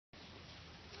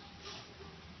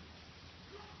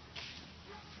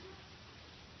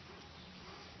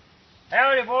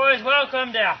Howdy, boys.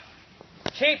 Welcome to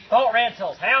Cheap Boat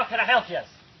Rentals. How can I help you?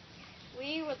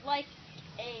 We would like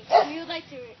to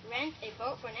rent a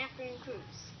boat for an afternoon cruise.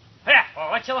 Yeah,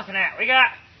 well, what you looking at? We got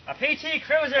a PT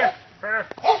Cruiser for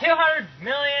 $200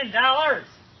 million. Now,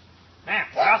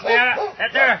 we also got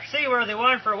that there seaworthy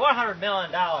one for $100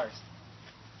 million. 100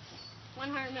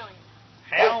 million.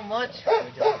 How much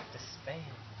would you like to spend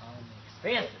on the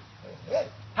expenses?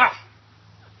 Ha!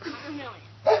 100 million.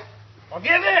 Well,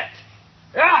 give it!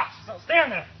 Yeah! So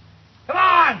stand there. Come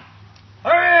on!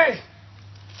 Hurry!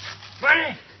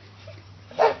 Buddy!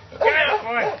 Give it up,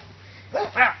 boy!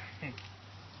 Yeah.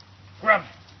 Grub.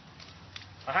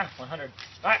 100.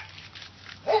 Alright.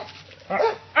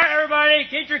 Alright, everybody,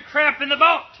 get your crap in the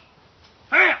boat!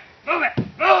 Hurry up! Move it!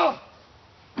 Move!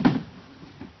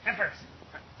 Head first.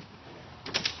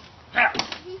 Yeah.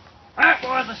 Alright,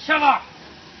 boys, let's shove off.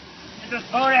 Get this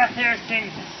boat out there,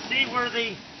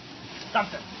 seaworthy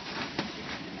something.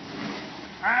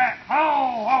 Alright,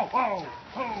 ho, ho, ho,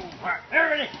 ho. Alright,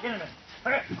 there it is. Get in there.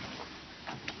 Okay.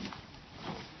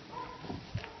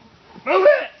 Move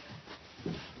it!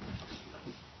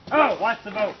 Oh, watch the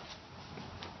boat.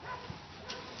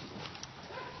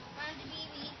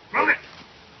 Move it!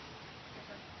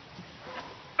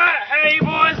 Alright, how you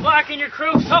boys liking your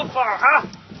cruise so far, huh?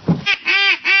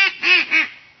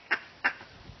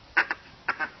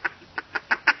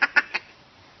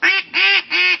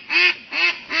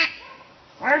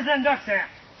 Where's them ducks at?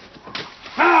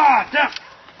 Ah, duck!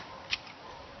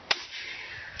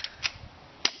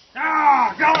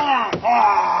 Ah, go on!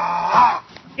 Ah!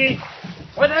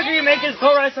 Whatever you make this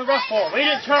boat ride so rough for? We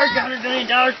didn't charge you $100 million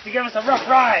to give us a rough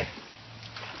ride.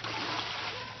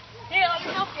 Here, let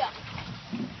me help you.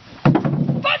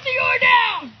 Put the oar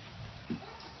down!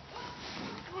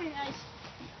 Oh, nice.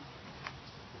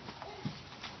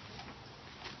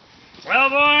 Well,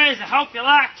 boys, I hope you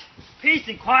liked peace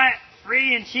and quiet,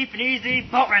 free and cheap and easy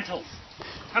boat rentals.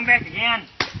 Come back again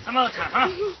some other time, huh?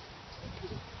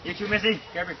 You too, Missy?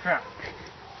 Grab your crap.